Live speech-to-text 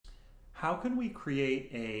how can we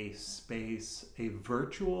create a space, a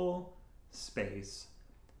virtual space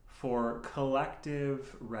for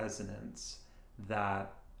collective resonance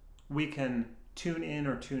that we can tune in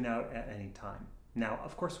or tune out at any time? Now,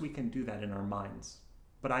 of course, we can do that in our minds,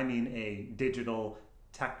 but I mean a digital,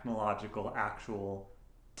 technological, actual,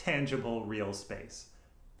 tangible, real space.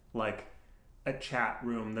 Like a chat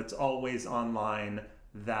room that's always online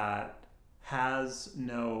that has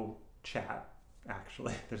no chat,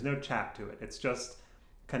 actually. There's no chat to it. It's just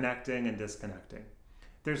connecting and disconnecting.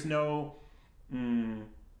 There's no,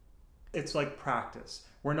 it's like practice.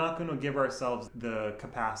 We're not going to give ourselves the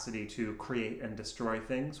capacity to create and destroy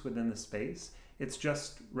things within the space. It's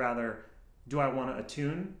just rather, do I want to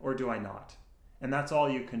attune or do I not? And that's all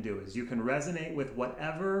you can do, is you can resonate with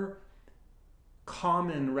whatever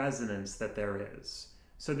common resonance that there is.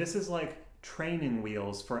 So this is like training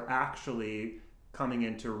wheels for actually coming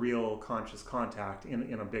into real conscious contact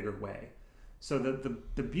in a bigger way. So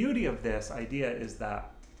the beauty of this idea is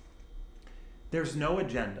that there's no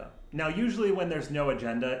agenda. Now, usually when there's no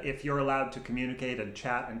agenda, if you're allowed to communicate and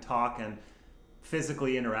chat and talk and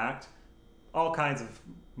physically interact, all kinds of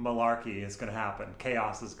malarkey is going to happen.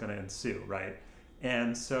 Chaos is going to ensue, right?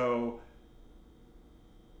 And so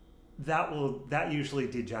that usually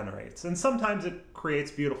degenerates. And sometimes it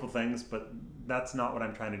creates beautiful things, but that's not what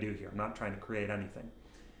I'm trying to do here. I'm not trying to create anything.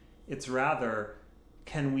 It's rather,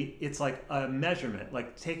 it's like a measurement,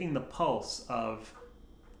 like taking the pulse of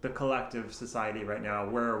the collective society right now.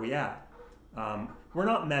 Where are we at? We're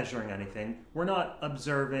not measuring anything. We're not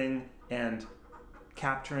observing and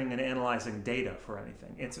capturing and analyzing data for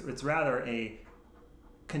anything. It's rather a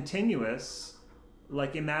continuous,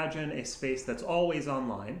 like imagine a space that's always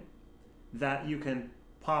online, that you can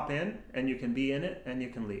pop in and you can be in it and you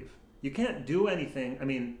can leave. You can't do anything. I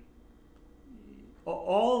mean,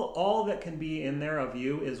 all that can be in there of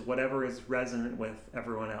you is whatever is resonant with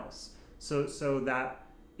everyone else. So that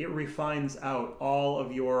it refines out all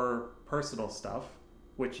of your personal stuff,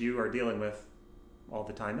 which you are dealing with all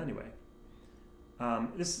the time anyway.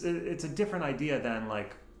 It's a different idea than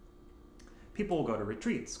like people will go to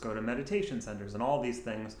retreats, go to meditation centers and all these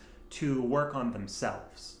things to work on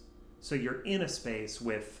themselves. So you're in a space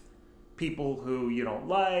with people who you don't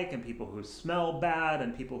like and people who smell bad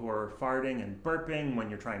and people who are farting and burping when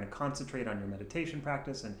you're trying to concentrate on your meditation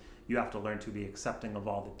practice, and you have to learn to be accepting of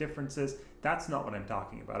all the differences. That's not what I'm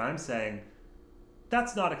talking about. I'm saying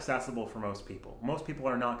that's not accessible for most people. Most people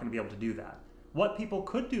are not going to be able to do that. What people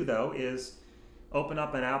could do though is open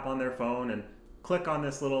up an app on their phone and click on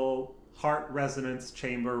this little heart resonance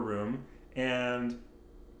chamber room, and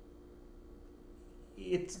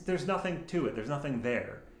there's nothing to it. There's nothing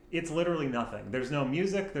there. It's literally nothing. There's no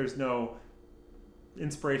music. There's no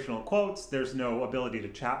inspirational quotes. There's no ability to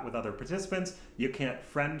chat with other participants. You can't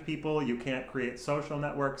friend people. You can't create social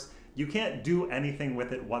networks. You can't do anything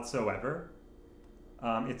with it whatsoever.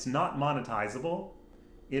 It's not monetizable.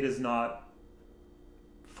 It is not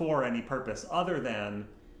for any purpose other than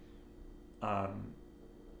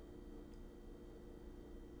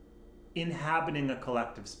inhabiting a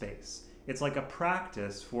collective space. It's like a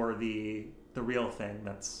practice for the real thing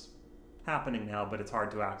that's happening now, but it's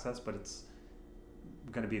hard to access, but it's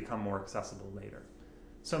going to become more accessible later.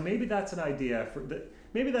 So maybe that's an idea for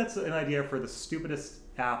the stupidest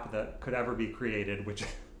app that could ever be created, which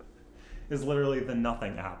is literally the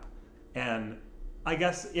nothing app. And I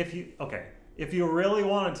guess if you really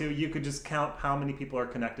wanted to, you could just count how many people are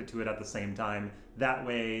connected to it at the same time. That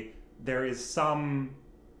way there is some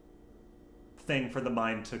thing for the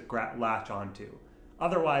mind to latch onto.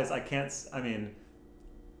 Otherwise,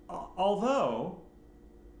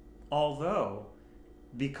 although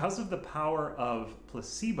because of the power of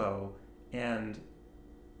placebo, and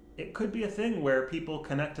it could be a thing where people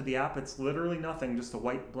connect to the app, it's literally nothing, just a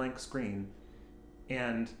white blank screen,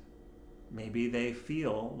 and maybe they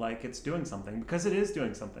feel like it's doing something, because it is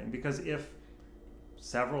doing something. Because if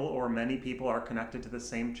several or many people are connected to the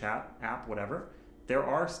same chat app, whatever, there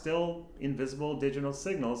are still invisible digital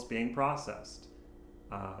signals being processed.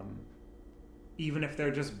 Even if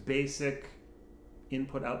they're just basic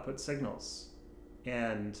input-output signals.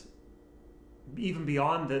 And even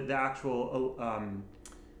beyond the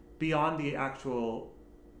actual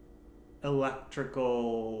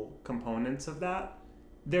electrical components of that,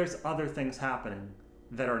 there's other things happening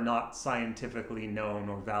that are not scientifically known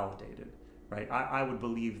or validated. Right? I would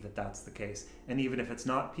believe that that's the case. And even if it's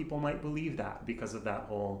not, people might believe that because of that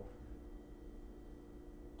whole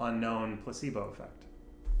unknown placebo effect.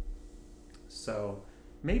 So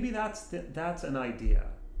maybe that's an idea.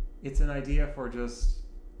 It's an idea for just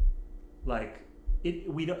like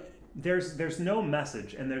we don't. there's no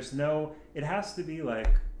message, and there's no, it has to be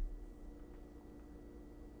like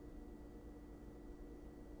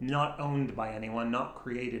not owned by anyone, not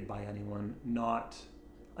created by anyone, not,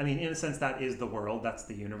 I mean, in a sense that is the world, that's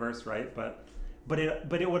the universe, right? But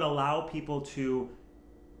it would allow people to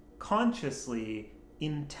consciously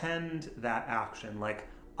intend that action. Like,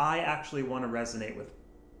 I actually want to resonate with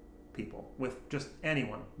people, with just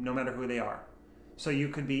anyone, no matter who they are. So you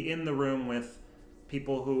could be in the room with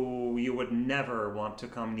people who you would never want to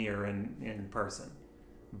come near in person.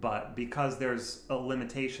 But because there's a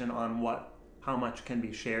limitation on how much can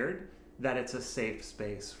be shared, that it's a safe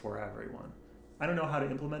space for everyone. I don't know how to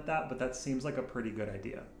implement that, but that seems like a pretty good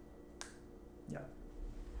idea. Yeah.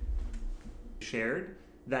 Shared,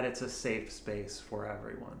 that it's a safe space for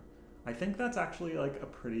everyone. I think that's actually like a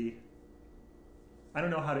pretty, I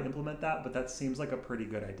don't know how to implement that, but that seems like a pretty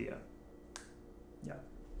good idea. Yeah.